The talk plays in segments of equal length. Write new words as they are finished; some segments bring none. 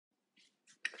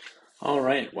All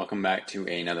right, welcome back to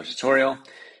another tutorial.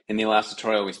 In the last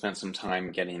tutorial, we spent some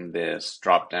time getting this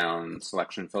drop-down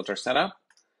selection filter set up.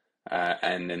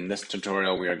 And in this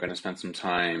tutorial, we are going to spend some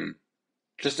time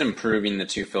just improving the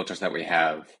two filters that we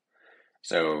have.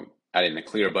 So adding the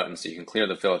clear button so you can clear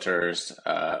the filters,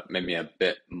 maybe a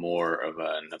bit more of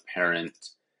an apparent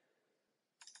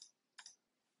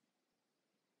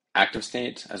active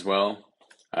state as well.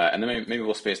 And then maybe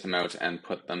we'll space them out and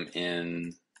put them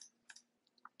in.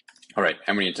 All right,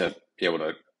 and we need to be able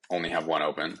to only have one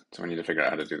open, so we need to figure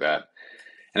out how to do that.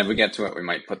 And if we get to it, we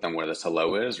might put them where this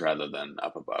hello is rather than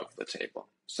up above the table.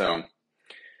 So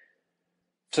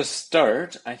to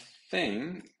start, I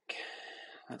think,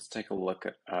 let's take a look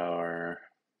at our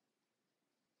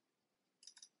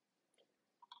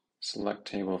select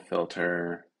table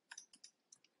filter,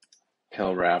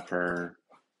 pill wrapper.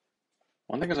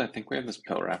 One thing is I think we have this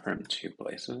pill wrapper in two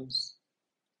places.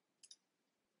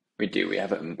 We do, we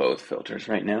have it in both filters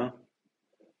right now.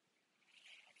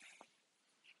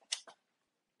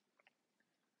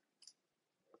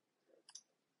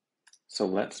 So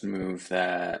let's move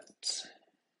that.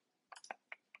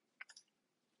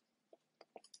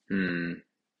 Well,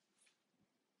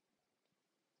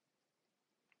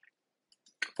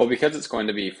 because it's going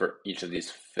to be for each of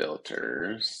these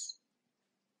filters,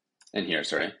 in here,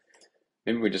 sorry,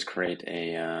 maybe we just create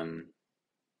a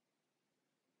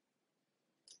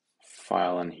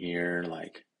file in here,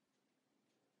 like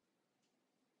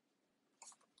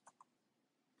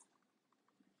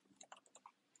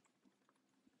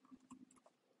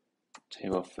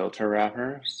table filter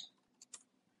wrappers.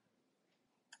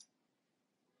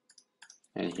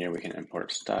 And here we can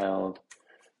import styled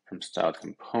from styled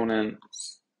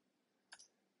components.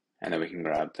 And then we can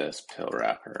grab this pill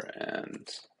wrapper and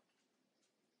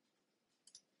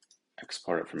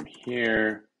export it from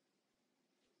here.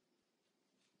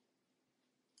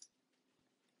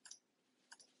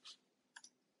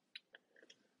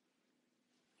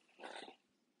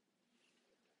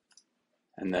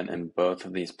 And then in both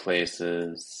of these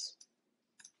places,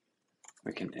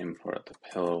 we can import the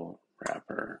pill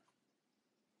wrapper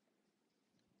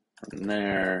from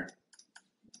there.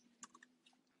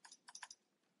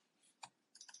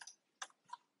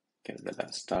 Get rid of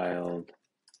that styled.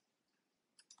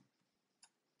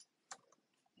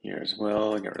 Here as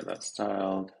well, get rid of that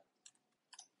styled.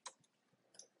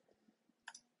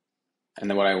 And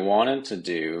then what I wanted to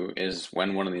do is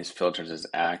when one of these filters is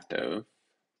active,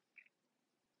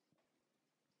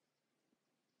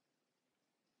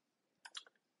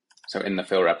 so in the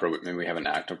fill wrapper, maybe we have an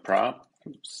active prop.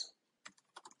 Oops.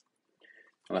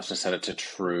 Let's just set it to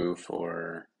true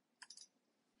for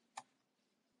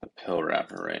the pill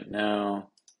wrapper right now.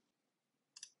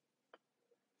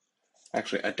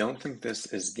 Actually, I don't think this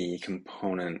is the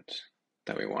component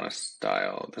that we want to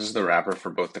style. This is the wrapper for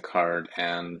both the card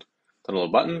and the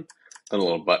little button. The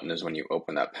little button is when you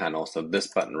open that panel. So this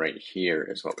button right here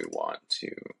is what we want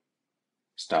to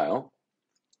style.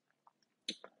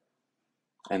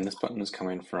 And this button is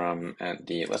coming from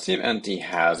ent_d. Let's see if ent_d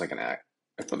has like an act.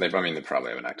 I mean, they probably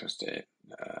have an active state.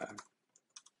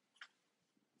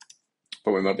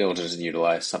 But we might be able to just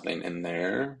utilize something in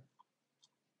there.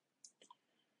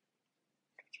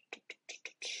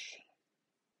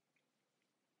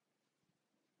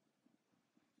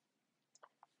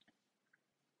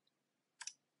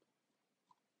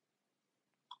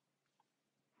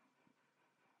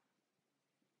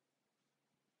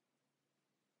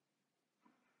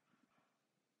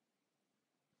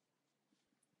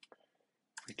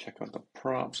 We check out the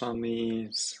props on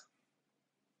these.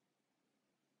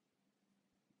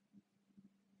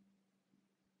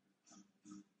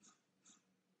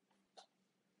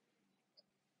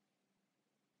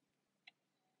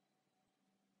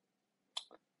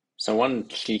 So one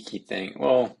cheeky thing,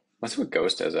 well, let's see what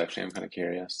Ghost does actually, I'm kind of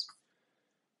curious.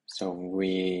 So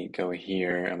we go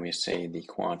here and we say the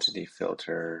quantity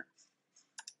filter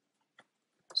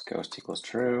is Ghost equals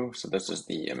true. So this is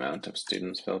the amount of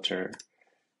students filter.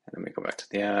 And then we go back to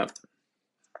the app.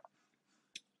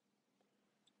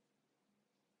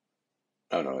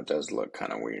 Oh no, it does look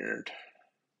kind of weird.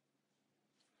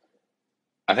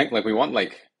 I think like we want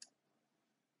like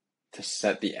to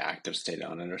set the active state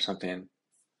on it or something.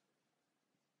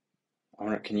 I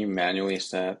wonder, can you manually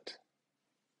set?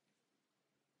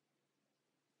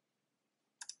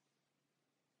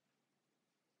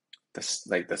 This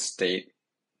like the state,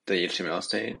 the HTML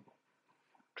state.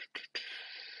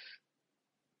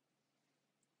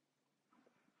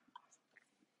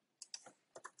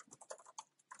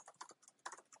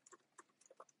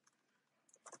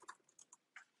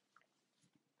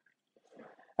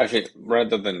 Actually,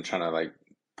 rather than trying to like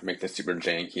make this super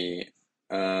janky.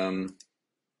 We're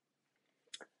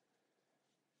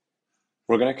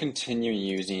going to continue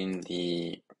using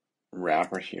the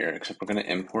wrapper here, except we're going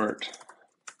to import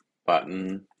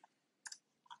button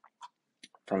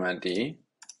from ID.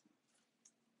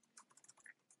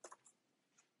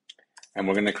 And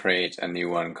we're going to create a new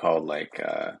one called like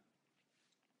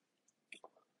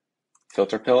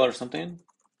filter pill or something,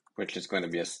 which is going to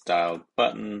be a styled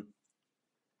button.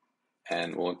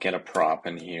 And we'll get a prop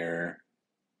in here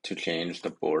to change the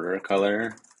border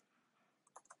color.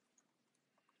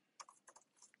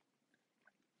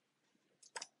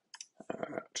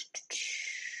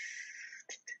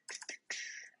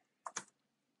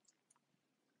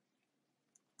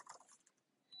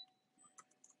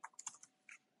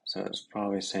 So it's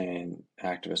probably saying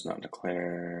active is not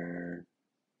declared.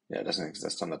 Yeah, it doesn't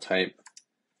exist on the type.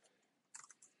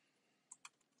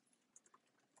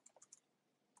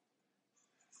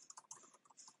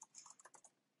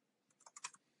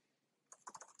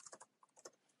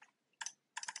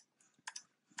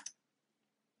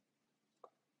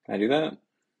 Can I do that?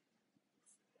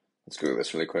 Let's Google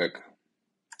this really quick.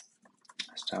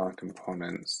 Style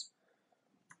components,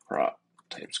 prop,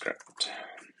 TypeScript.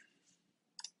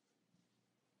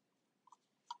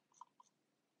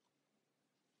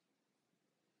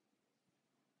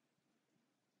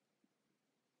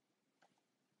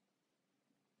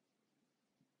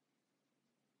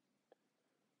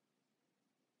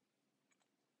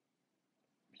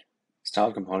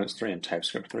 Style components 3 and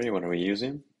TypeScript 3, what are we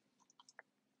using?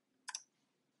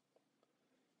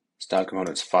 Style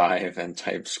components 5 and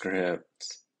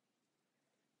TypeScript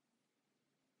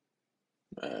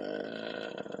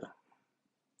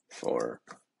 4.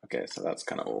 Okay, so that's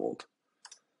kind of old.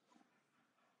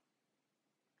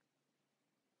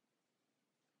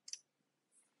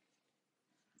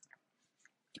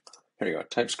 Here we go,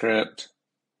 TypeScript.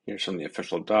 Here's some of the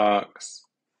official docs.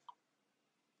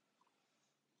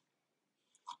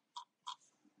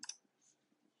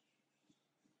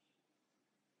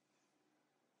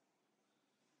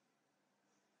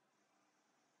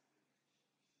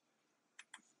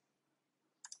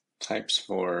 Types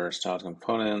for styled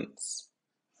components.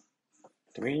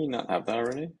 Do we not have that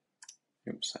already?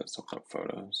 Oops, I just opened up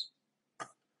photos.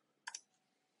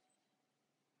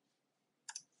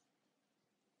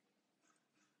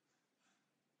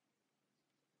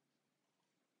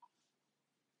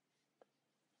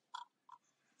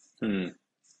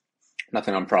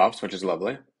 Nothing on props, which is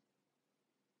lovely.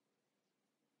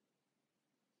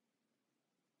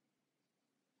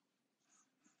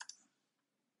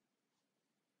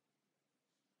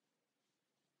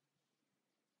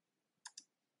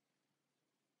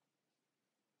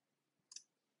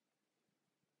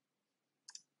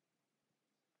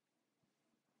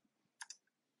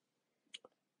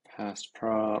 Past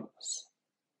props.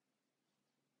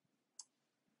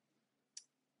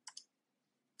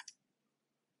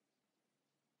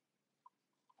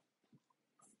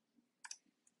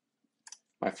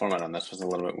 My format on this was a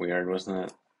little bit weird, wasn't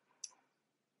it?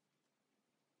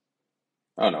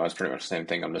 Oh no, it's pretty much the same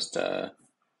thing. I'm just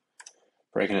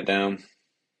breaking it down.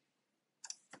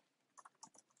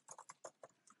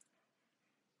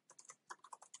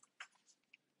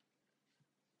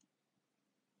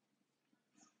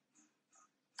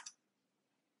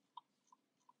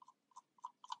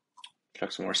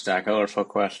 Check some more Stack Overflow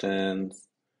questions.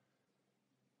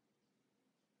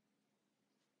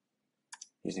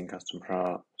 Using custom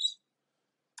props.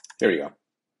 Here we go.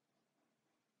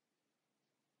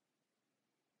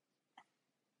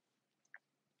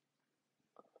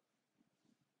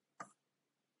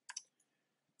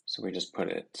 So we just put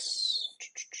it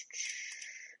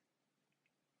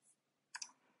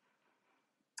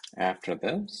after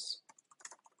this.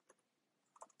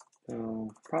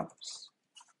 So props.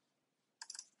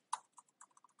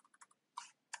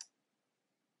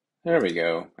 There we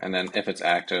go. And then if it's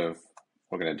active,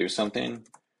 we're going to do something.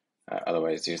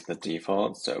 Otherwise, use the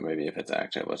default. So maybe if it's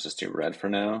active, let's just do red for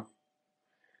now.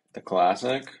 The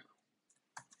classic.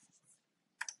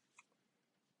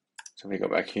 So we go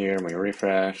back here and we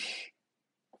refresh.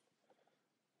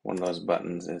 One of those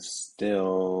buttons is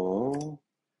still.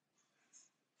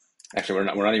 Actually,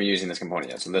 we're not even using this component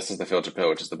yet. So this is the filter pill,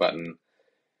 which is the button.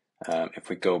 If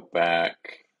we go back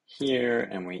here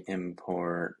and we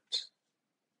import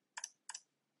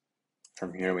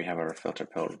from here, we have our filter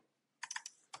pill,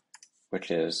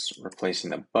 which is replacing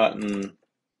the button,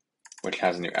 which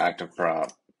has a new active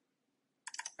prop.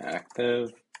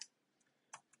 Active.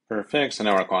 Perfect. So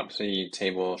now our quantity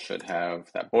table should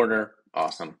have that border.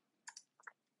 Awesome.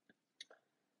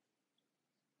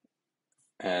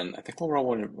 And I think we'll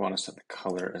want to set the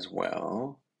color as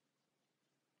well.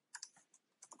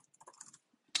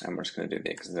 And we're just going to do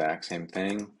the exact same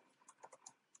thing.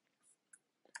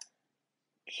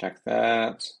 Check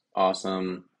that.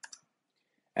 Awesome.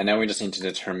 And now we just need to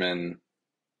determine,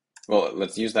 well,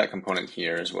 let's use that component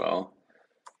here as well.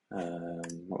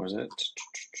 What was it?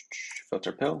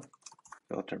 Filter pill.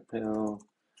 Filter pill.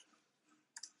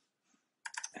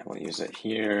 And we'll use it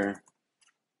here.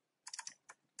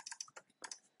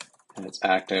 And it's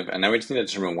active. And now we just need to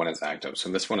determine when it's active. So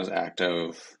this one is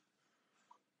active.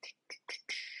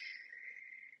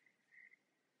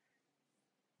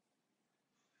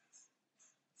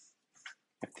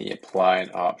 If the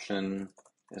applied option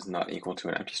is not equal to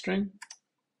an empty string.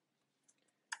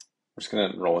 We're just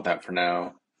going to roll with that for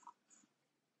now.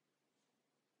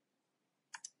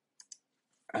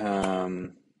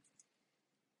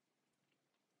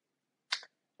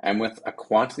 And with a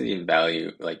quantity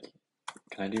value, like,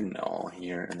 can I do null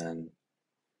here and then,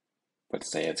 but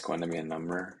say it's going to be a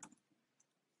number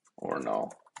or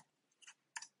null?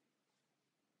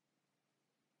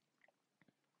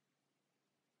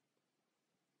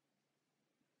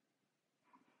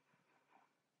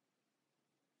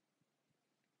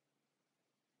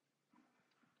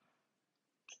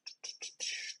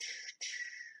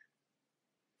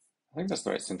 I think that's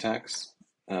the right syntax.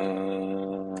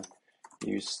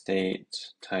 Use state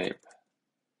type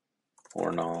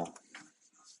for null.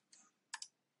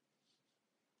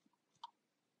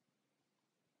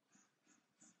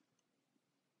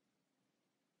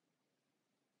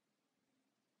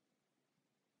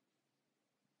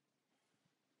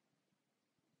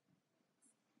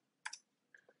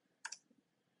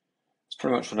 That's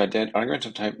pretty much what I did. Argument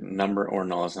of type number or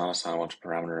null is not assignable to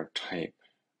parameter of type.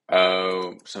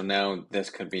 Oh, so now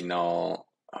this could be null.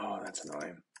 Oh, that's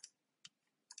annoying.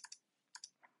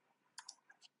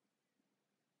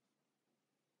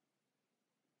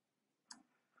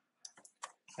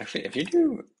 Actually, if you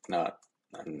do not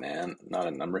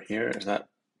a number here, is that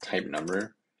type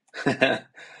number? So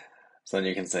then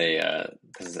you can say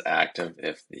this is active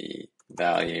if the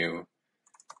value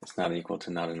is not equal to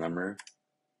not a number.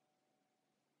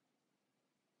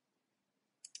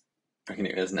 I can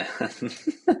do is not.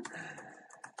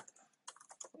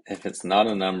 If it's not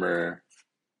a number,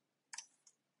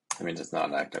 that means it's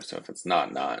not active. So if it's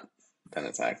not, then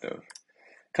it's active.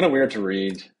 Kind of weird to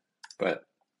read, but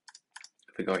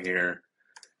if we go here,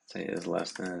 say is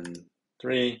less than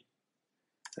 3,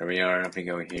 there we are. If we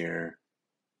go here,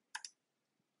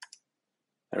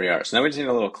 there we are. So now we just need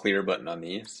a little clear button on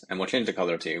these, and we'll change the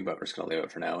color too, but we're just gonna leave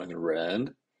it for now in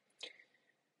red.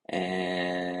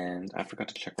 And I forgot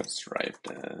to check what stripe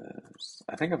does.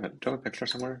 I think do I have a picture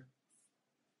somewhere?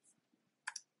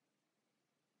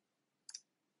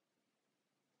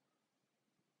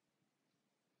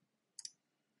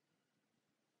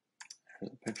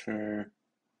 There's a picture.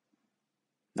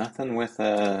 Nothing with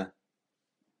a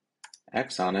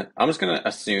X on it. I'm just gonna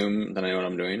assume that I know what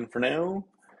I'm doing for now,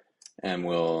 and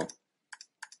we'll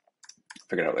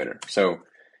figure it out later. So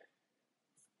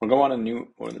we'll go on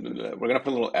we're gonna put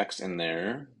a little X in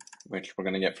there, which we're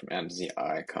gonna get from entity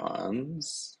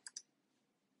icons.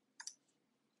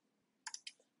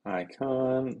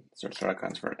 Icon, search for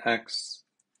icons for X,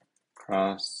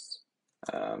 cross,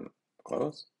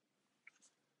 close.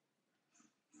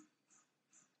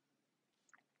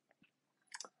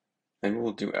 Maybe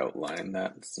we'll do outline,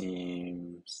 that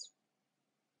seems.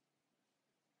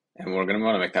 And we're going to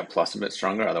want to make that plus a bit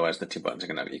stronger, otherwise the two buttons are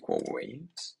going to have equal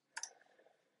weight.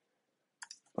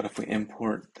 But if we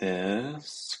import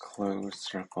this, close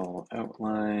circle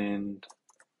outlined,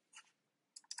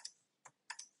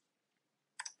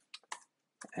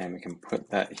 and we can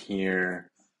put that here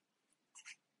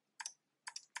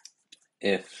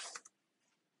if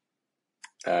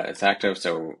it's active.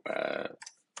 So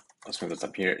let's move this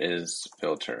up here, is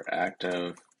filter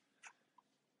active.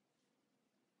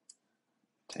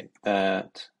 Take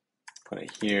that, put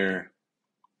it here,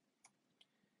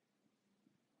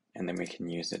 and then we can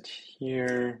use it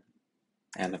here.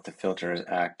 And if the filter is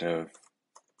active,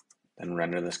 then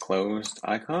render this closed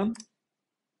icon.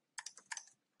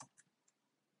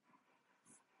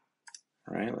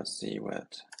 All right, let's see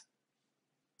what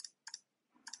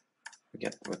we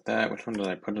get with that. Which one did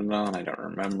I put it on? I don't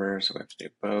remember, so we have to do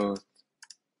both.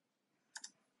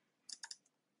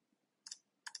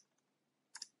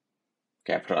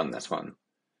 Okay, I put it on this one.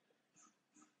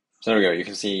 So there we go. You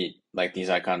can see like these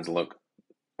icons look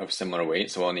of similar weight,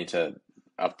 so we'll need to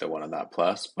up the one of that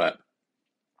plus,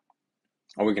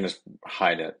 or we can just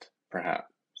hide it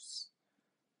perhaps.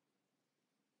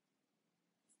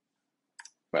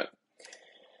 But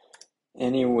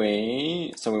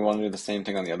Anyway, so we want to do the same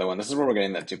thing on the other one. This is where we're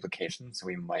getting that duplication, so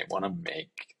we might want to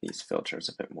make these filters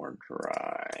a bit more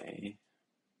dry.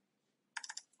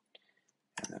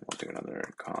 And then we'll do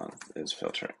another const is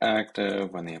filter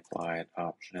active when the applied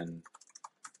option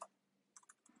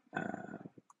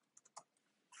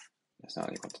is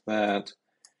not equal to that.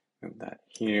 Move that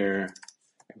here.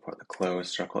 Import the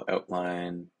closed circle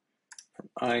outline from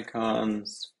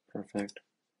icons. Perfect.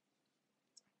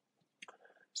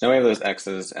 So now we have those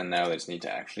X's, and now they just need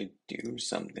to actually do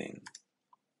something.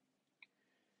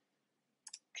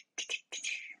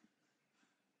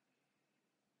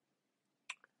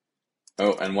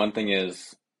 Oh, and one thing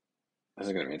is, this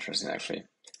is going to be interesting actually.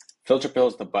 Filter pill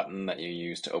is the button that you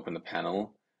use to open the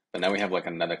panel, but now we have like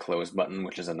another close button,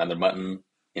 which is another button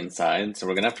inside. So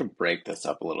we're going to have to break this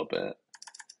up a little bit.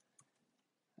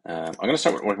 I'm going to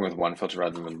start working with one filter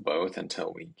rather than both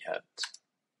until we get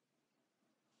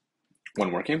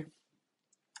one working.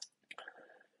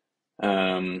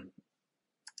 Because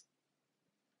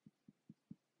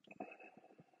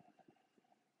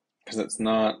it's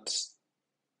probably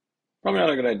not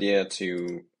a good idea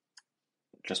to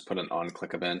just put an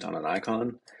on-click event on an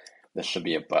icon. This should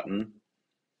be a button.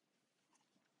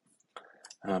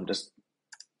 And do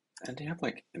you have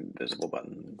like invisible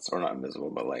buttons? Or not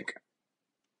invisible, but like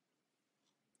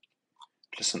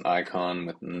just an icon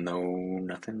with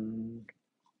nothing?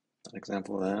 An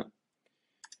example of that.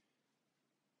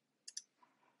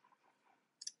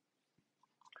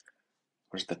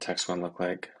 What does the text one look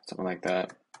like? Something like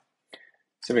that.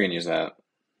 See if we can use that.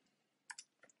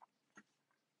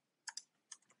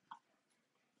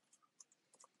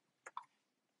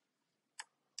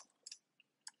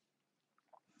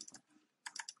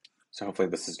 So hopefully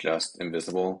this is just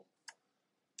invisible.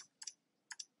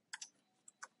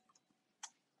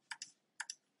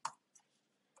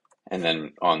 And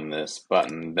then on this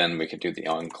button, then we could do the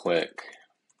on click.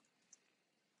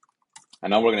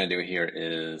 And all we're going to do here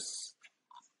is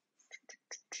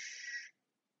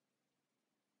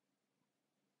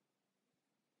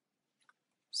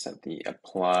set the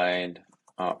applied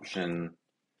option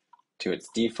to its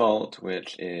default,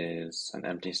 which is an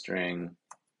empty string.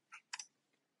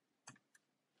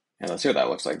 And let's see what that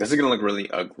looks like. This is going to look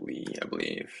really ugly, I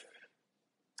believe.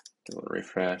 Do a little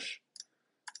refresh.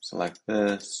 Select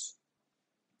this.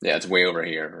 Yeah, it's way over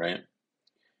here, right?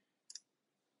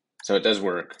 So it does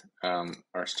work.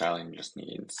 Our styling just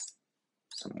needs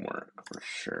some work for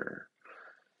sure.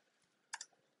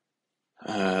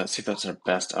 Let's see if that's our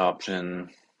best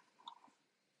option.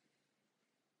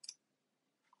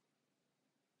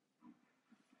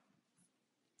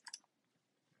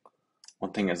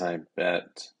 One thing is I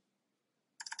bet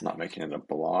not making it a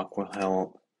block will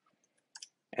help.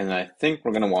 And I think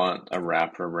we're going to want a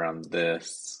wrapper around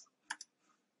this.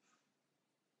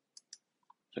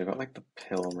 So we've got like the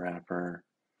pill wrapper.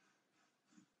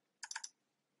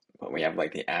 But we have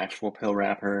like the actual pill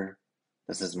wrapper.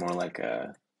 This is more like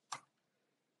a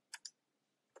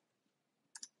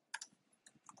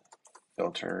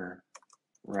filter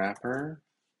wrapper.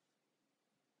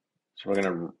 So we're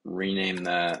going to rename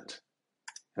that.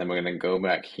 And then we're going to go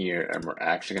back here and we're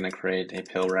actually going to create a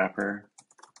pill wrapper.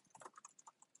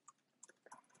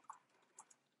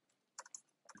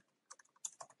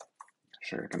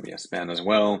 Sure, it can be a span as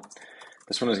well.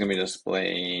 This one is going to be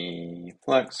display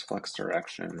flex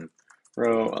direction,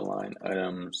 row, align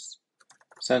items,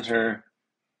 center,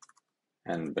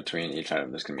 and between each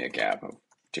item there's going to be a gap of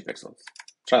 2 pixels.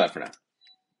 Try that for now.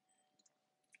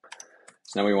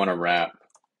 So now we want to wrap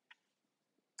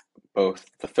both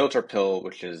the filter pill,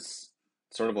 which is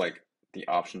sort of like the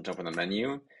option to open the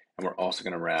menu, and we're also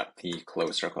going to wrap the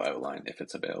closed circle outline if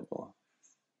it's available.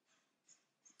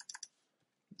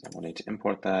 And we'll need to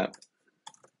import that.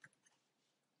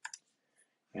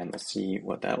 And let's see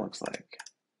what that looks like.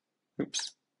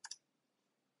 Oops.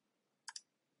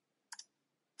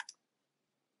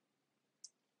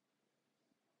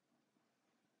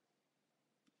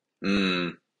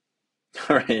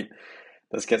 All right.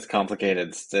 This gets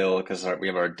complicated still because we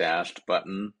have our dashed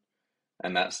button,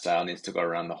 and that style needs to go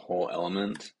around the whole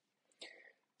element.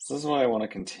 So this is why I want to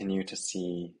continue to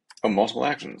see, oh, multiple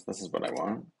actions. This is what I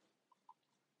want.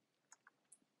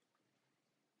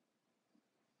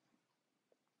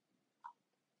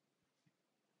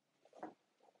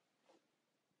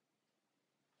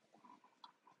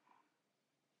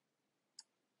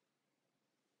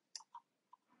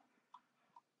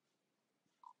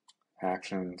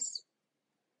 Actions.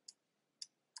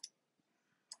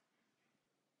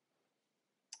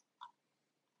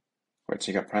 Wait,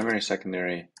 so you got primary,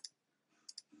 secondary.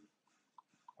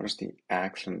 What does the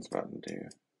actions button do?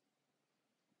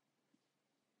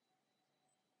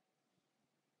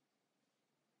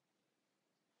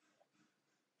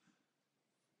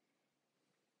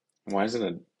 Why is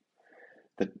it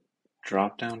the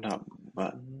drop down dot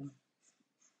button?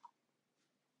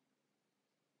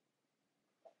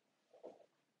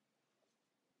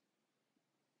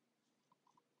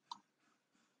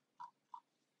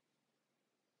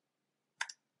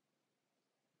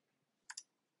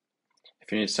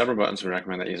 If you need several buttons, we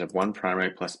recommend that you use one primary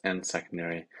plus n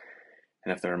secondary.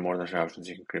 And if there are more than 3 options,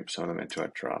 you can group some of them into a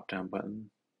drop-down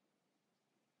button.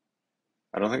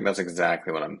 I don't think that's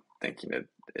exactly what I'm thinking it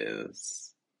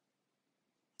is.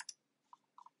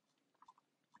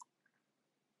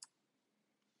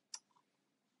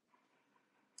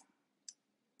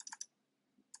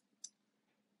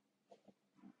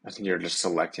 I think you're just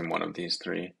selecting one of these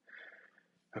three.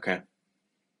 Okay.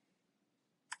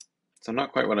 So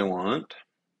not quite what I want.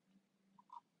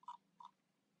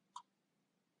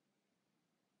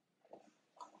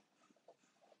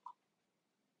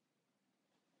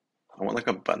 I want like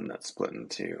a button that's split in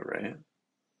two, right?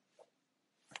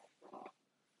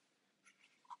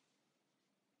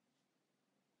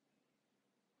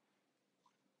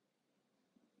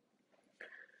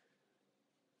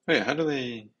 Wait, how's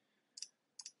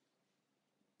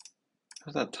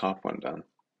that top one done?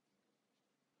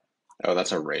 Oh,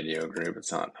 that's a radio group,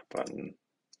 it's not a button.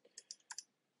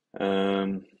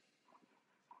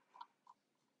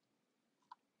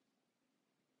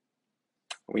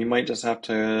 We might just have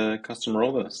to custom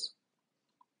roll this.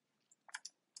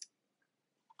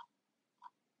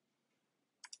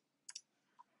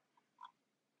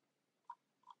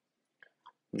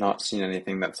 Not seen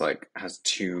anything that's like has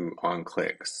two on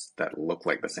clicks that look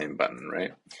like the same button,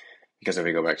 right? Because if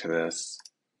we go back to this,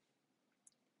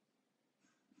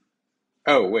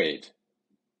 oh wait,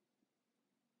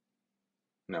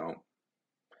 no,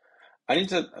 I'm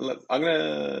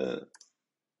gonna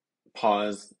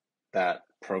pause that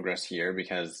progress here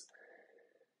because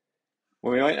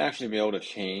we might actually be able to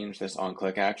change this on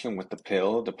click action with the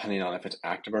pill depending on if it's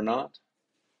active or not.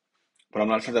 But I'm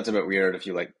not sure if that's a bit weird if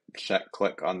you like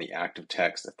click on the active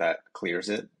text if that clears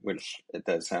it, which it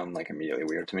does sound like immediately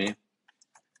weird to me.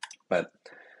 But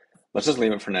let's just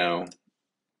leave it for now.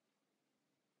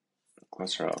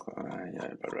 Cholesterol,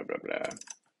 yeah, blah, blah, blah, blah.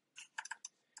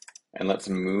 And let's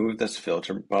move this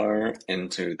filter bar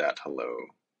into that hello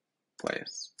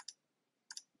place.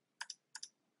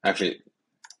 Actually,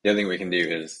 the other thing we can do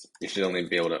is you should only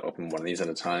be able to open one of these at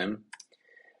a time.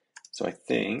 So I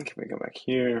think we go back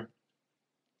here.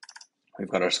 We've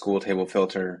got our school table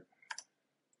filter.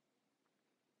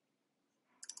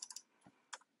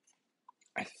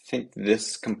 I think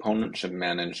this component should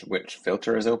manage which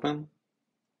filter is open.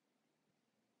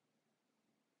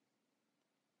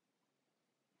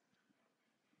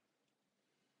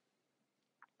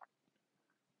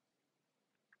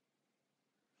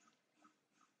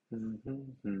 We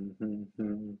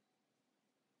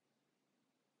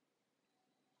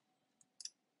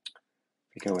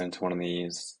go into one of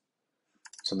these.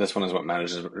 So this one is what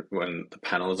manages when the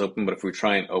panel is open, but if we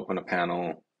try and open a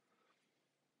panel,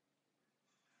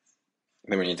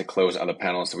 then we need to close other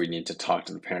panels, so we need to talk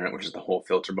to the parent, which is the whole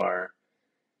filter bar,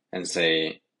 and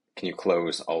say, can you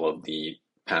close all of the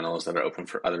panels that are open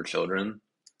for other children?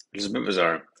 Which is a bit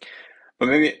bizarre. But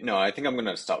maybe, no, I think I'm going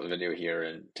to stop the video here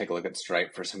and take a look at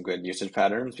Stripe for some good usage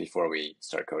patterns before we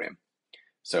start coding.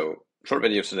 So, short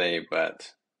video today,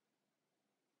 but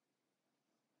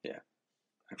yeah,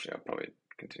 actually, I'll probably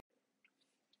continue.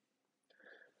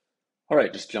 All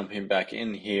right, just jumping back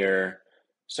in here.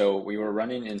 So we were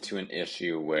running into an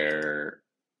issue where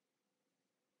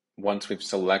once we've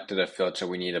selected a filter,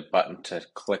 we need a button to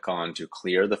click on to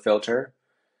clear the filter.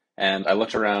 And I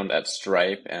looked around at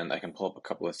Stripe and I can pull up a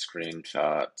couple of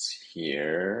screenshots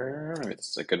here. Maybe this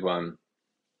is a good one.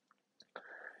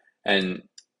 And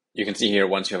you can see here,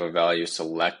 once you have a value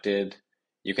selected,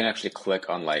 you can actually click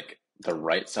on like the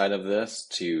right side of this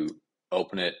to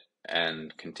open it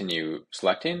and continue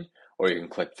selecting, or you can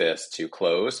click this to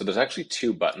close. So there's actually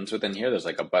two buttons within here. There's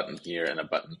like a button here and a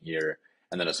button here.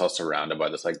 And then it's all surrounded by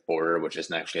this like border, which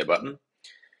isn't actually a button.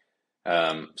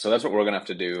 So that's what we're gonna have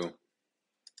to do.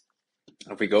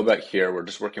 If we go back here, we're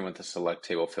just working with the select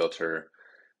table filter.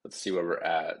 Let's see where we're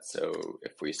at. So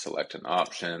if we select an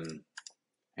option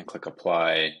and click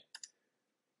apply,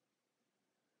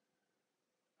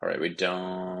 all right, we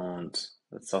don't,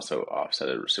 that's also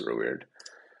offsetted, super weird.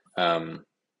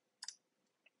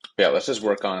 Yeah, let's just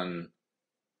work on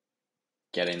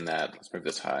getting that. Let's move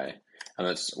this high. And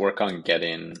let's work on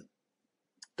getting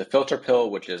the filter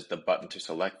pill, which is the button to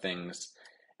select things,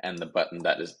 and the button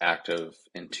that is active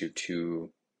into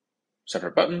two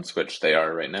separate buttons, which they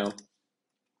are right now,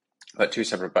 but two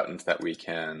separate buttons that we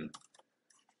can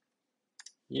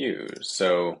use.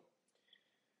 So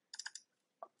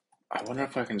I wonder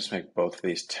if I can just make both of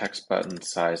these text buttons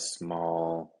size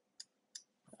small.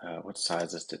 What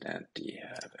sizes did Andy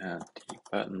have? Andy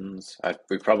buttons.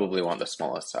 We probably want the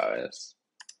smallest size.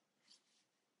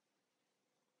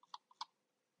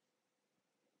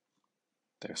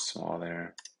 They're small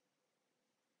there.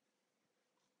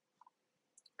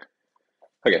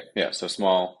 Okay, yeah, so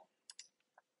small.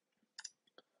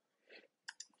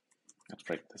 Let's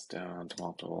break this down to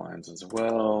multiple lines as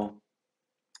well.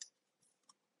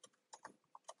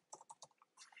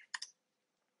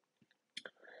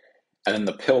 And then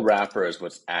the pill wrapper is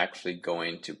what's actually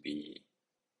going to be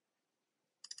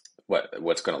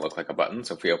what's going to look like a button.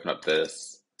 So if we open up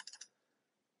this,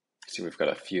 see we've got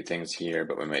a few things here,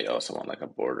 but we may also want like a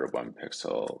border 1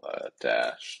 pixel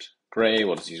dashed gray.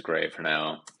 We'll just use gray for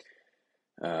now.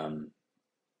 And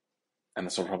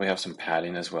this will probably have some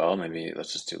padding as well. Maybe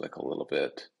let's just do like a little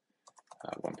bit,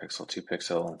 1 pixel, 2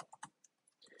 pixel,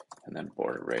 and then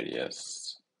border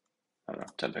radius, I don't know,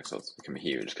 10 pixels. It can be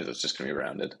huge because it's just going to be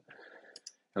rounded.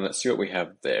 And let's see what we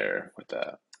have there with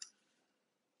that.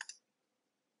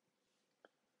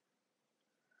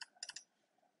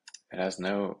 It has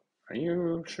no, are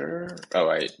you sure? Oh,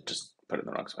 I just put it in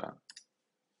the wrong spot.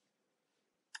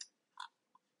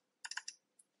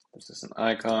 This is an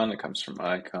icon, it comes from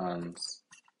icons.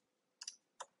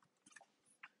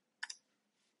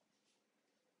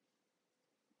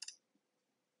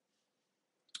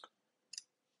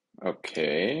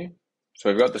 Okay, so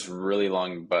I've got this really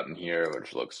long button here,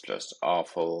 which looks just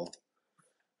awful.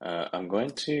 I'm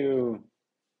going to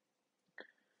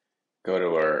go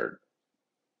to our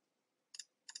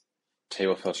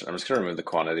table filter. I'm just going to remove the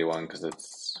quantity one because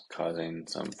it's causing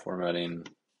some formatting.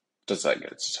 Just like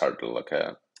it's just hard to look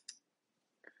at.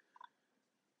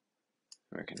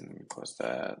 We can close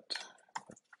that.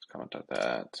 Let's comment on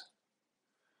that.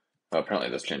 Oh, apparently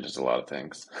this changes a lot of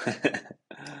things.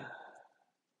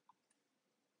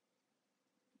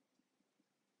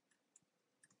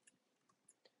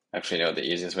 Actually, you know what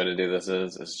the easiest way to do this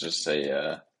is just say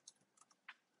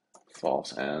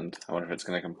false and. I wonder if it's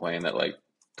going to complain that like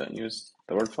don't use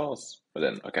the word false. But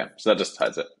then, okay, so that just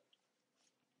hides it.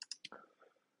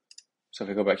 So if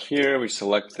we go back here, we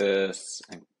select this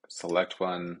and select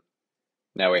one.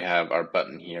 Now we have our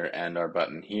button here and our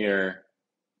button here.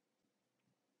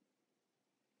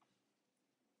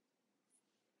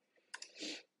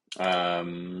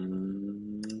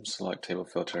 Select table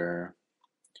filter.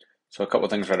 So a couple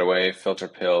things right away. Filter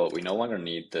pill, we no longer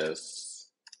need this.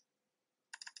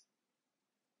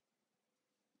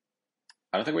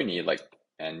 I don't think we need like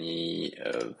any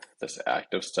of this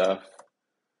active stuff.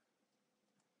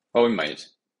 Well, we might.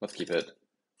 Let's keep it.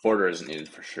 Border isn't needed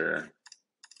for sure.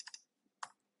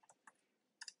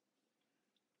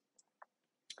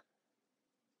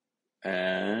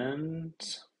 And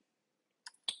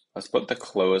let's put the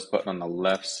close button on the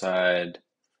left side.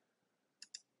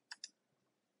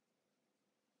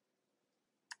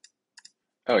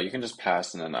 Oh, you can just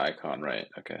pass in an icon, right?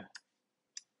 Okay.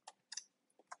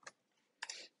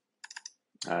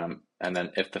 And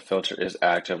then if the filter is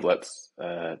active, let's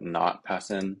not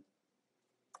pass in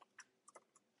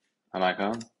an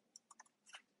icon.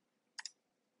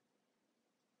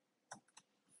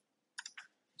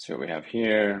 See what we have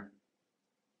here.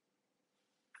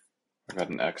 We've got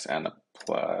an X and a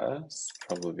plus,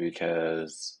 probably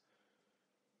because,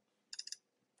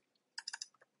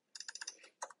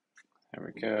 there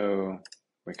we go.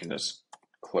 We can just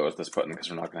close this button because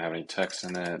we're not going to have any text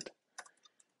in it,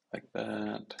 like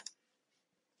that.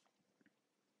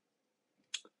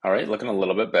 All right, looking a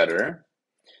little bit better.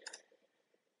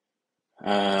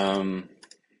 And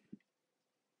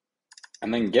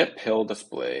then get pill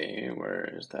display,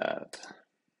 where is that?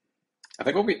 I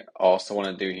think what we also want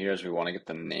to do here is we want to get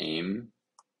the name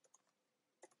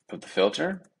of the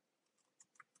filter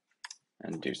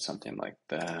and do something like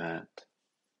that.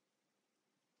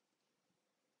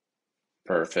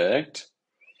 Perfect.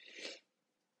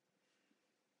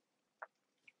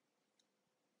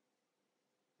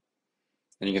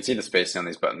 And you can see the spacing on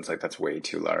these buttons, like that's way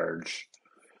too large.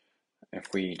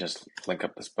 If we just link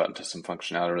up this button to some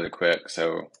functionality really quick,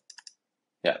 so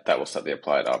yeah, that will set the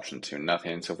applied option to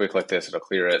nothing. So if we click this, it'll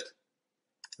clear it.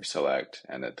 We select,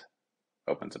 and it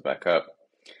opens it back up.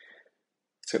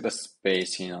 Let's get the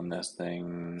spacing on this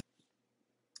thing.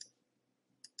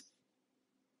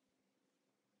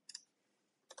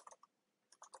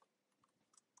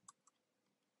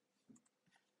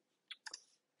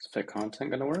 Is fit content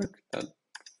gonna work? That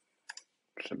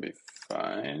should be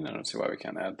fine. I don't see why we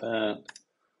can't add that.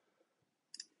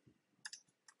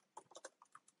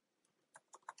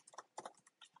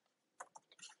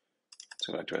 Let's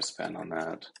go back to a span on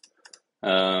that.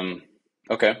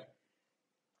 Okay.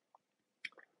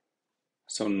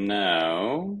 So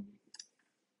now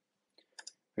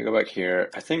we go back here.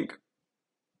 I think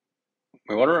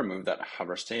we want to remove that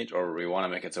hover state, or we want to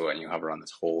make it so when you hover on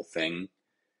this whole thing,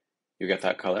 you get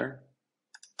that color.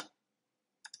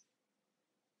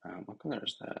 What color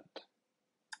is that?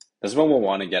 This is when we'll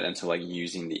want to get into like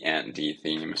using the ant-d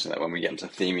theme so that when we get into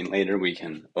theming later, we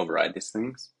can override these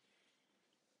things.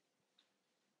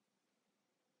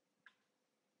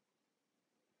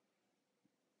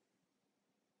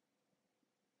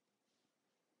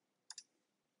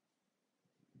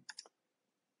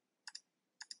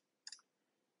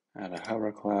 Add a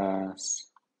hover class.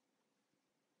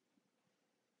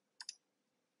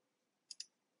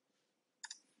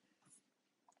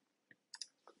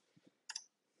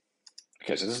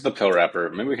 Okay, so this is the pill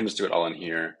wrapper. Maybe we can just do it all in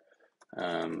here.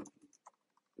 And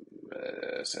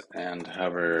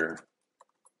hover.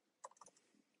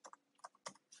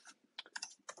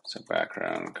 So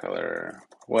background color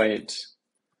white.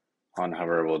 On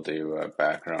hover, we'll do a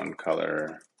background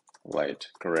color light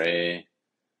gray.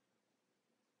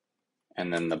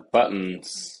 And then the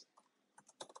buttons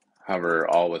hover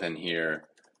all within here.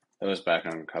 Those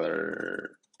background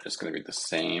color is going to be the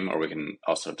same, or we can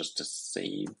also just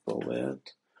disable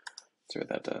it. See what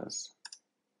that does.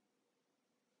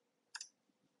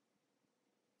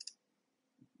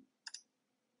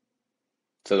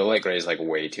 So the light gray is like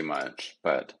way too much,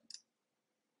 but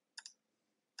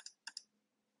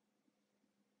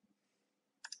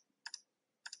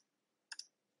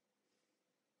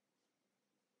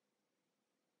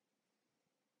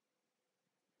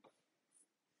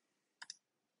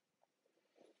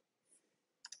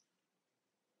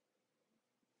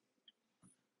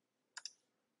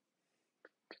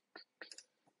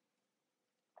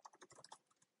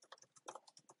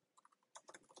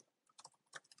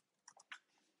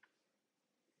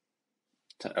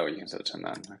oh, you can set it to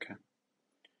none. Okay.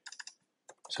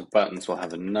 So buttons will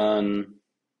have a none.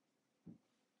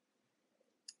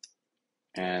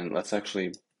 And let's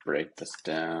actually break this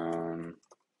down.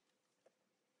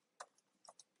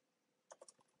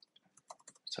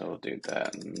 So we'll do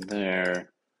that in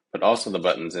there, but also the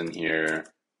buttons in here.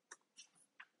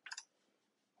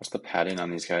 What's the padding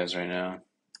on these guys right now?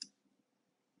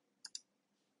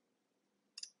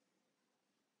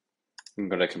 You can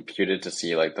go to compute it to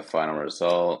see like the final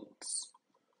results.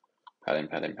 Padding,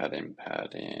 padding, padding,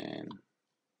 padding.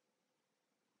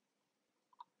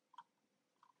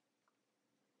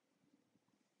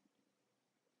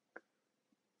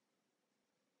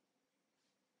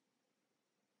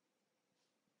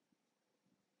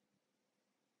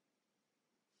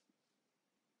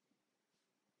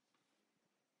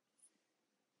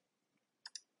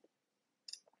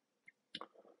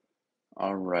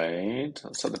 All right,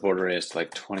 let's set the border radius to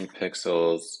like 20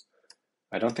 pixels.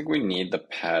 I don't think we need the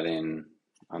padding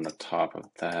on the top of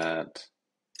that.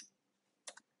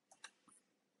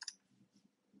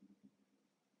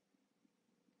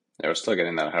 Yeah, we're still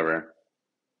getting that hover.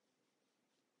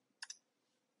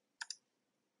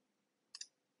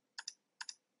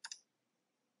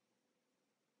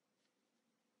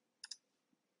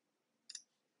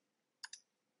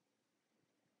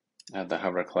 Add the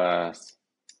hover class.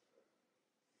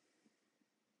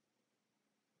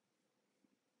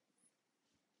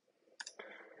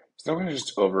 So now we're going to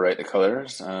just overwrite the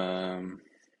colors.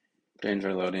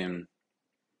 Danger loading,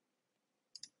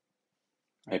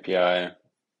 API.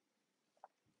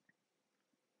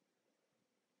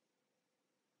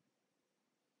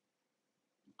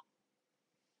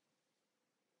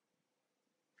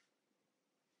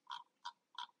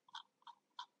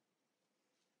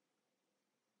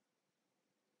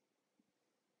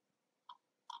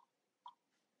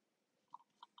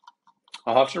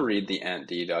 I'll have to read the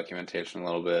ant-d documentation a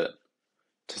little bit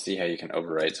to see how you can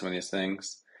overwrite some of these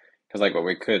things. Because like what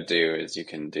we could do is you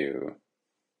can grab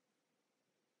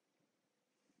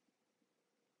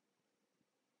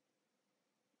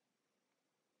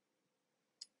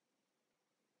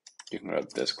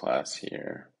this class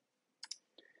here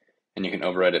and you can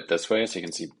overwrite it this way so you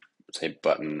can see say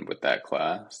button with that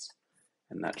class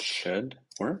and that should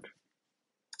work.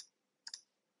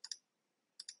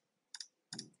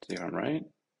 See if I'm right?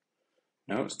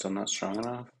 No, it's still not strong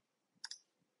enough.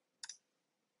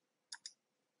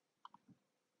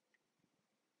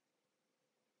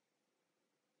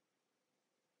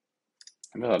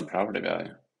 I'm building property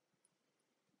value.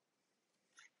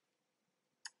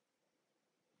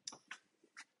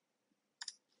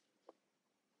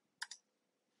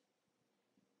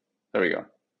 There we go.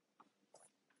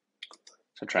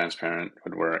 So transparent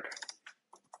would work.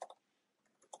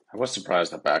 I was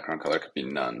surprised that background color could be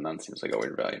none. None seems like a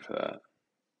weird value for that.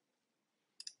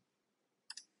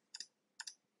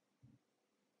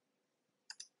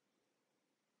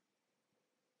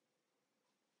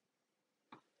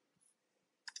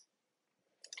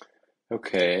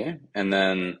 Okay, and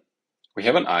then we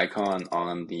have an icon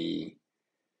on the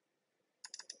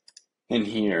in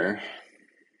here,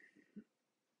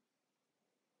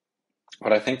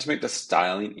 but I think to make the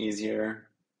styling easier,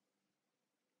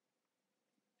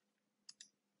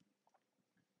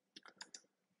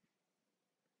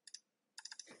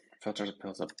 filter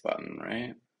pills a button,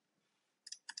 right?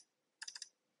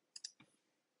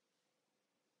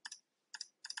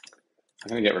 I'm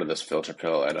gonna get rid of this filter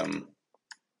pill item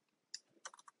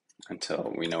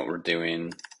until we know what we're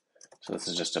doing. So this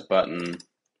is just a button.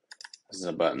 This is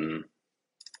a button.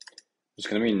 There's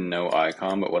gonna be no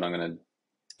icon, but what I'm gonna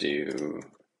do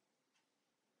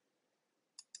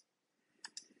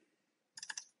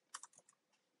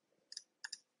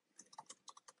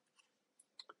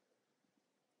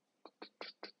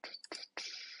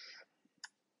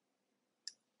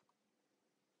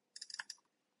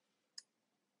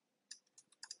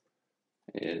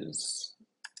is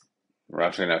we're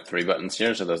actually gonna have 3 buttons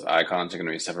here, so those icons are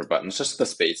gonna be separate buttons, just so the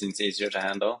spacing's easier to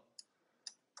handle.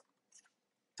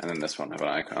 And then this won't have an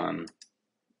icon.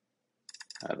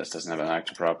 This doesn't have an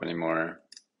active prop anymore.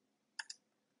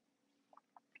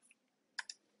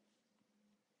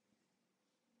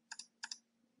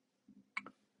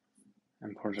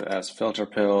 Import it as filter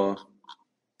pill.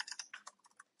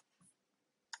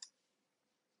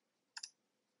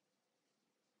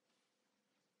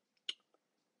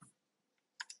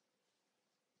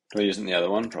 Do I use it in the other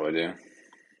one? Probably do.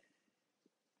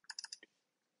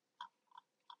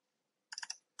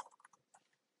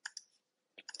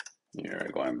 You're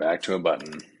going back to a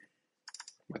button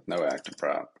with no active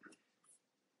prop.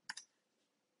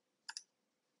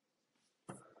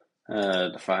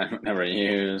 Define but never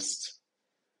used.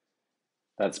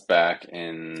 That's back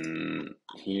in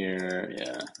here,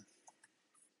 yeah.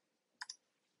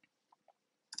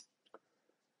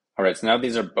 All right, so now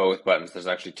these are both buttons. There's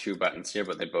actually 2 buttons here,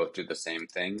 but they both do the same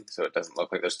thing, so it doesn't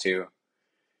look like there's 2.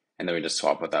 And then we just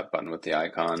swap out that button with the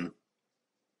icon.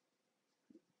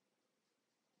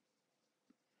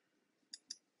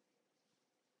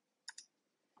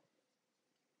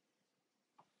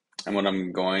 And what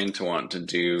I'm going to want to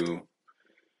do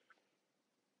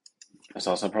is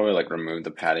also probably like remove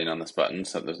the padding on this button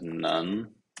so there's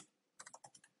none.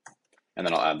 And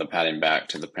then I'll add the padding back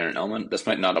to the parent element. This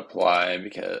might not apply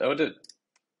because, oh, it did.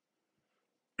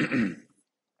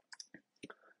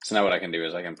 So now what I can do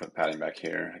is I can put padding back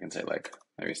here. I can say like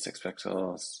maybe 6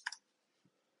 pixels.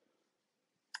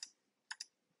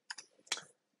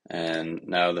 And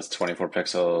now this 24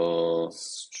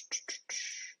 pixels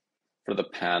for the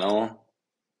panel.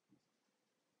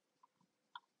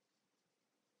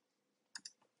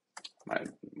 Might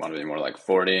want to be more like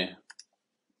 40.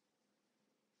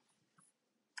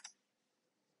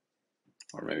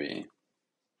 Or maybe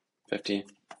 50.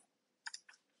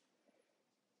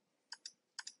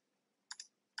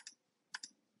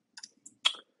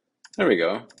 There we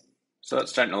go. So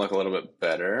that's starting to look a little bit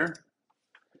better.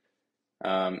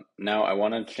 Now I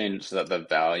want to change so that the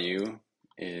value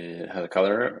has a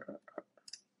color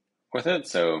with it.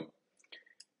 So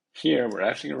here we're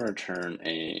actually going to return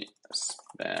a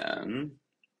span.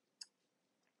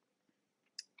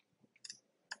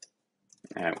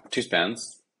 And 2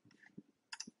 spans.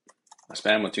 A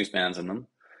span with 2 spans in them.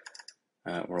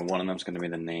 Where one of them is going to be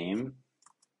the name.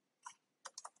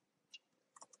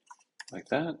 Like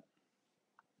that.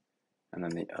 And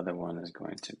then the other one is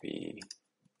going to be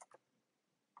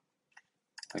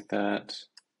like that.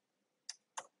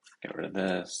 Get rid of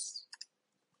this.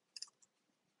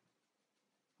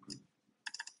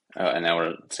 Oh, and now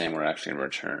we're saying we're actually going to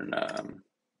return an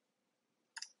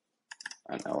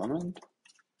element.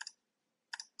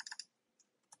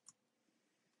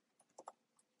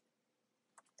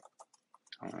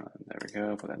 There we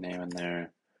go, put that name in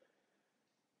there.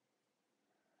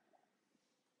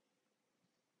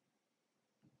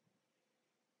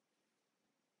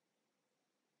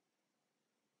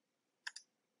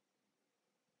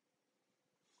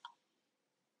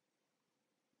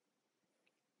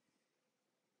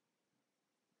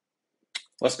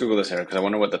 Let's Google this here because I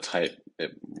wonder what the type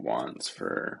it wants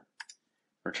for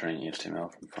returning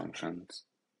HTML from functions.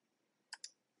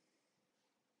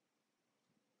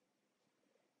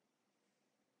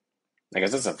 I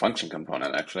guess it's a function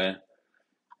component actually.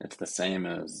 It's the same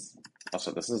as,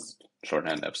 also this is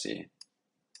shorthand FC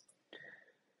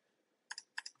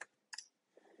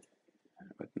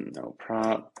with no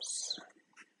props.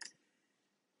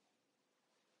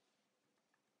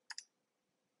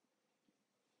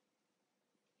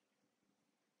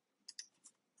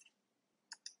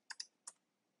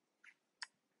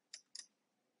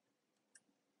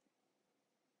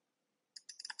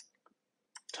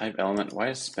 Type element. Why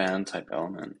is span type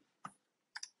element?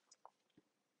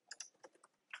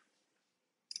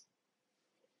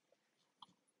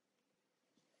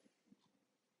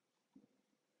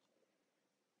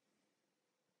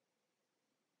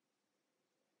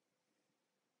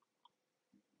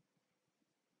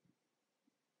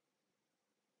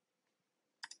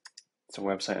 So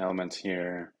website elements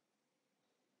here.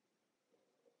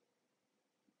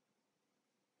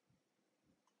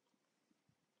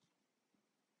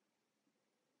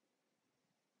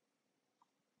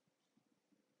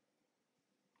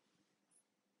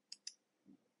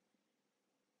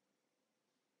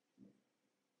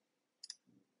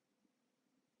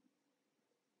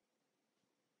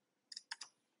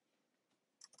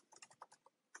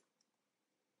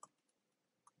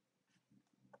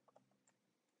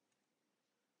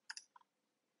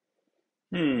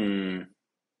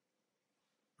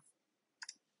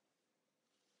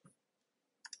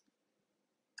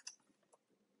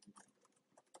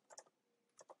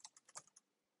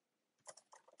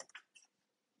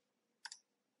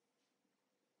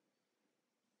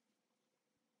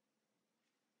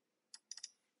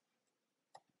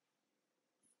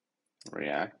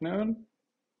 React node?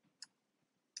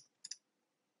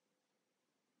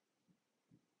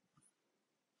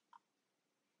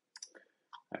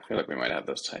 I feel like we might have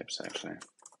those types actually.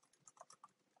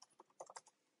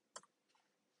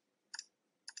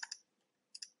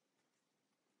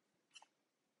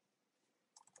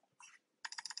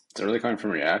 Is it really coming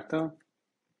from React though?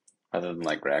 Other than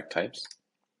like React types?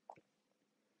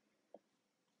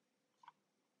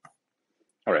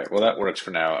 All right, well that works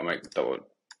for now. I might double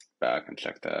back and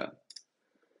check that.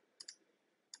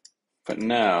 But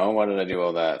now, why did I do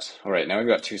all that? All right, now we've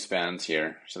got two spans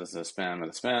here. So this is a span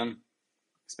with a span,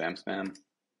 spam.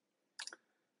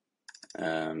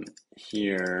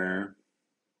 Here,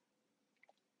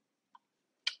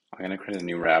 I'm going to create a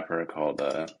new wrapper called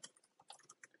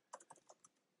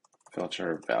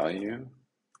filter value,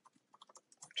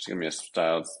 which is going to be a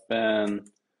styled span.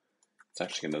 It's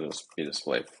actually going to be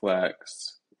display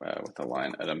flex with a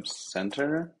line item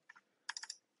center.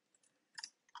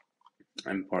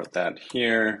 Import that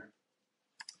here.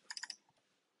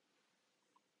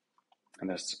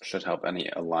 And this should help any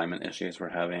alignment issues we're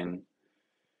having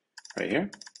right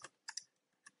here.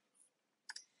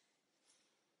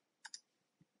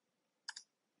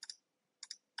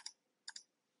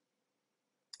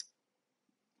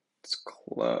 Let's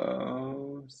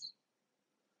close.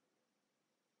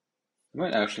 It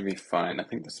might actually be fine. I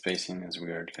think the spacing is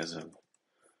weird because of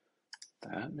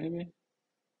that, maybe?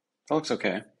 That looks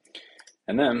okay.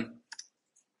 And then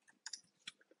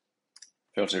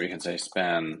filter, we can say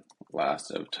span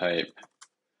last of type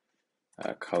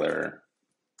color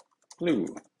blue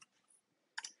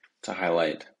to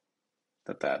highlight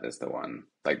that is the one,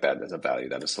 like that is a value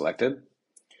that is selected,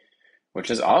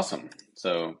 which is awesome.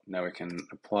 So now we can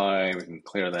apply, we can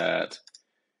clear that,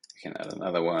 we can add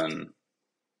another one.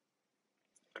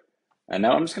 And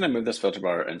now I'm just going to move this filter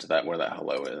bar into that where that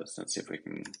hello is and see if we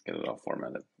can get it all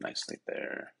formatted nicely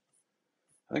there.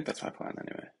 I think that's my plan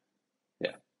anyway.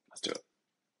 Yeah, let's do it.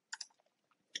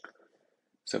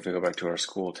 So if we go back to our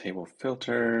school table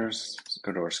filters,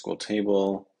 go to our school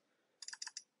table.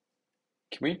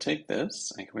 Can we take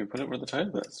this and can we put it where the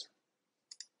title is?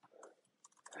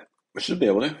 We should be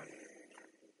able to.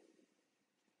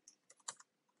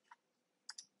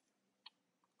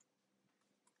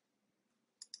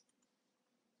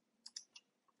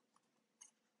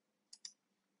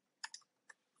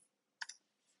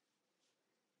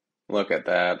 Look at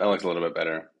that. That looks a little bit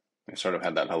better. We sort of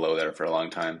had that hello there for a long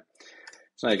time.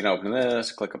 So now you can open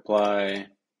this, click apply,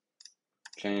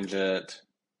 change it,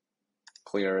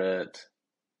 clear it.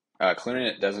 Clearing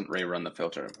it doesn't rerun the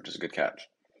filter, which is a good catch.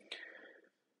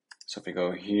 So if we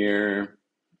go here,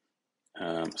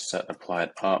 set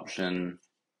applied option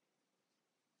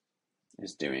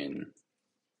is doing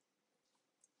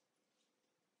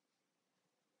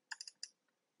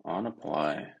on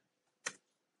apply.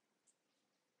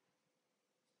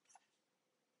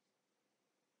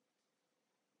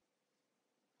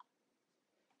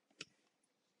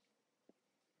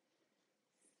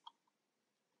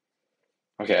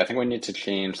 Okay, I think we need to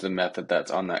change the method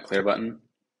that's on that clear button.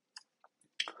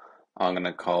 I'm going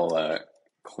to call a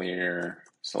clear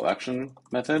selection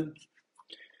method,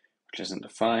 which isn't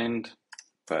defined,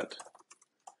 but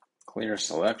clear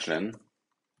selection.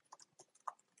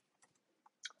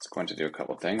 It's going to do a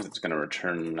couple things. It's going to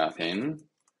return nothing.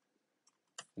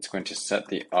 It's going to set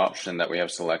the option that we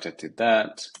have selected to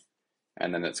that,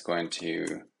 and then it's going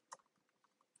to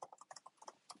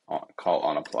call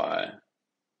on apply.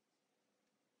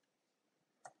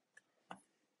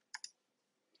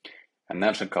 and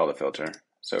that should call the filter.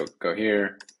 So go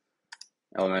here,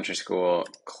 elementary school,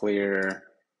 clear,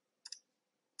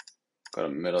 go to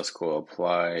middle school,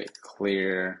 apply,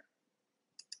 clear.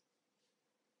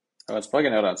 Oh, it's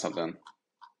bugging out on something.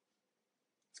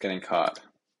 It's getting caught.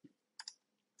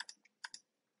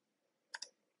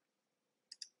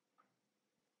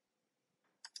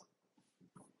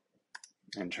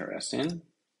 Interesting.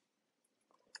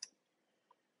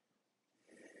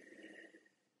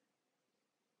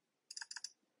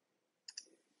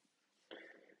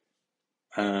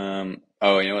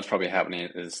 Oh, you know what's probably happening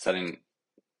is setting,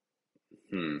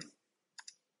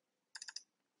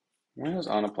 what is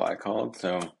on apply called?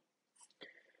 So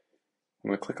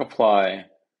when we click apply,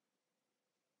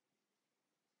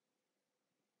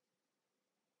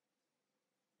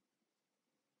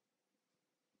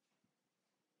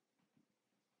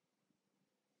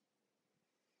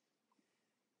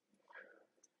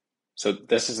 so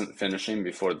this isn't finishing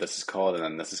before this is called and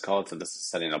then this is called. So this is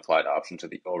setting an applied option to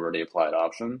the already applied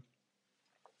option,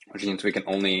 which means we can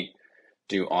only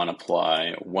do on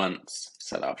apply once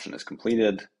set option is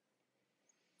completed.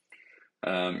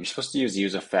 You're supposed to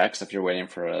use effects if you're waiting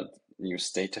for a new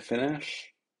state to finish.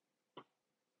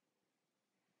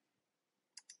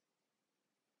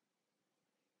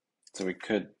 So we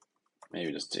could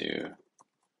maybe just do,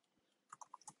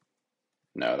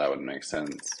 no, that wouldn't make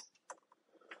sense.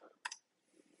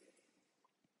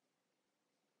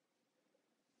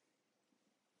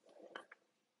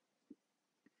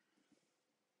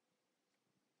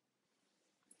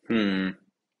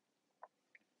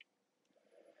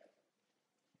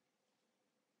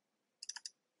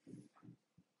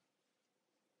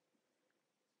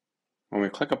 When we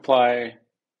click apply,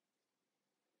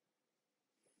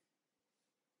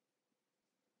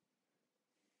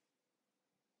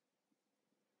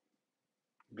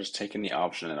 we're just taking the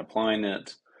option and applying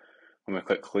it. When we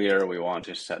click clear, we want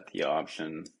to set the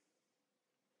option.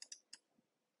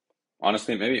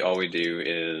 Honestly, maybe all we do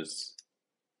is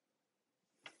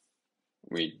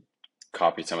we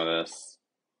copy some of this.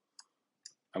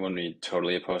 I wouldn't be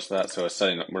totally opposed to that. So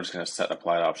we're just going to set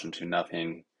applied option to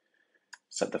nothing,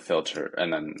 set the filter,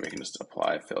 and then we can just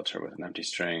apply filter with an empty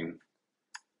string.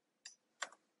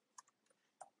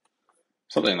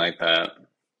 Something like that.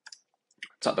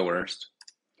 It's not the worst.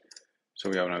 So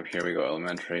we open up here, we go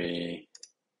elementary,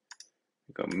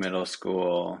 we go middle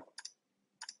school.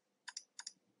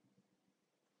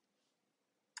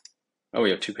 Oh,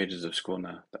 we have 2 pages of school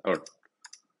now, or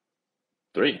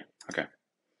 3, okay.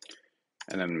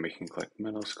 And then we can click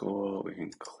middle school, we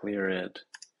can clear it.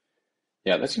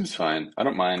 Yeah, that seems fine. I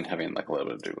don't mind having like a little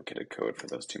bit of duplicated code for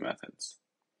those 2 methods.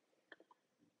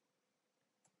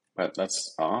 But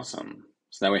that's awesome.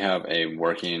 So now we have a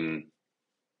working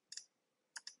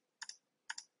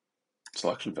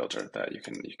selection filter that you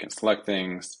can select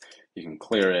things, you can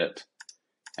clear it,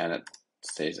 and it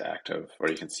stays active, or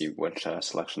you can see which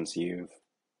selections you've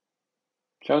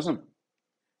chosen.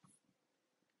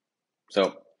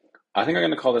 So I think I'm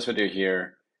going to call this video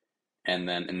here, and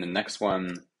then in the next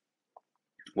one,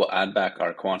 we'll add back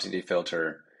our quantity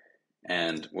filter,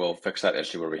 and we'll fix that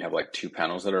issue where we have like 2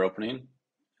 panels that are opening,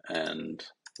 and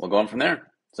we'll go on from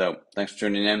there. So thanks for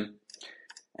tuning in,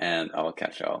 and I will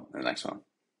catch y'all in the next one.